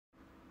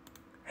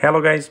Hello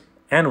guys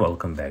and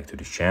welcome back to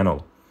this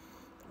channel,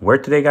 where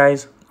today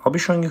guys I'll be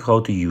showing you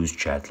how to use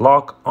chat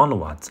lock on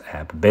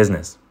WhatsApp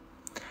Business.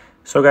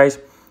 So guys,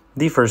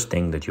 the first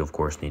thing that you of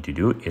course need to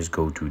do is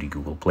go to the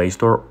Google Play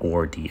Store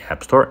or the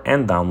App Store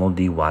and download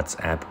the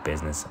WhatsApp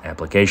Business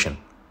application.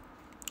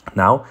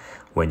 Now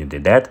when you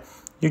did that,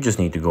 you just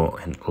need to go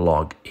and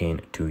log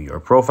into your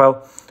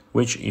profile,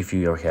 which if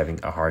you are having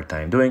a hard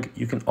time doing,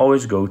 you can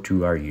always go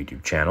to our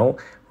YouTube channel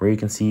where you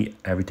can see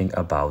everything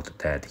about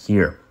that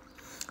here.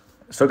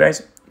 So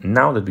guys,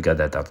 now that we got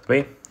that out of the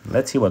way,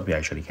 let's see what we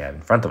actually have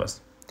in front of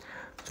us.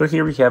 So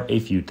here we have a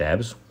few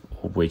tabs,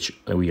 which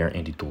we are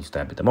in the Tools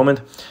tab at the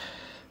moment.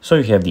 So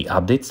you have the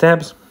Updates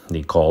tabs,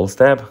 the Calls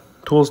tab,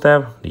 Tools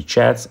tab, the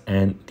Chats,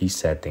 and the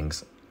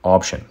Settings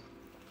option.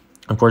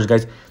 Of course,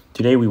 guys,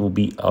 today we will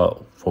be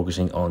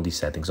focusing on the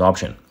Settings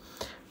option.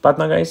 But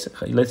now, guys,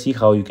 let's see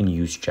how you can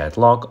use Chat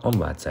Lock on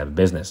WhatsApp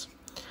Business.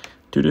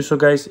 To do so,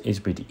 guys, it's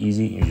pretty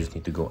easy. You just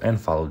need to go and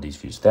follow these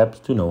few steps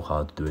to know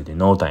how to do it in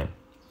no time.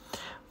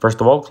 First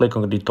of all, click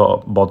on the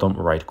top bottom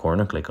right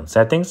corner, click on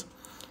Settings.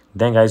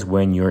 Then guys,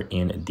 when you're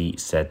in the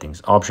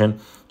Settings option,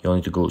 you'll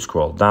need to go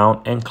scroll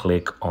down and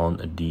click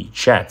on the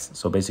Chats.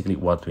 So basically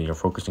what we are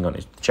focusing on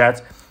is Chats,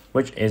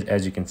 which is,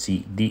 as you can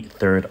see, the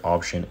third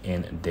option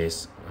in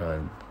this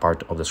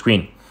part of the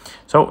screen.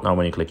 So now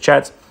when you click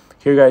Chats,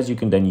 here guys, you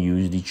can then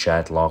use the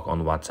Chat Lock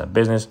on WhatsApp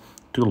Business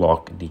to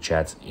lock the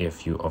chats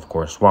if you of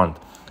course want.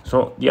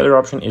 So the other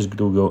option is to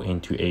go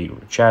into a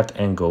chat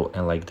and go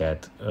and like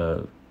that,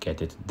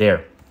 get it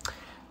there.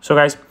 So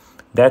guys,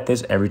 that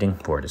is everything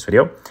for this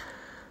video.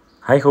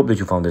 I hope that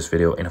you found this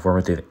video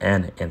informative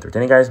and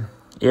entertaining, guys.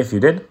 If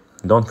you did,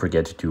 don't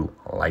forget to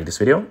like this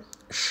video,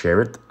 share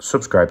it,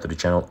 subscribe to the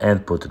channel,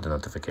 and put the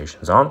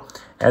notifications on,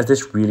 as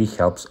this really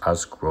helps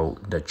us grow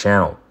the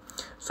channel.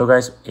 So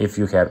guys, if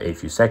you have a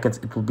few seconds,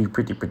 it will be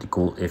pretty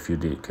cool if you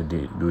could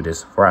do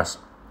this for us.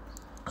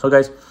 So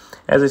guys,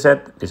 as I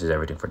said, this is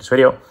everything for this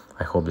video.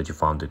 I hope that you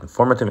found it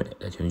informative,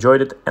 that you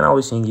enjoyed it, and I'll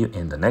be seeing you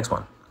in the next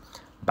one.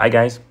 Bye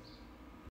guys.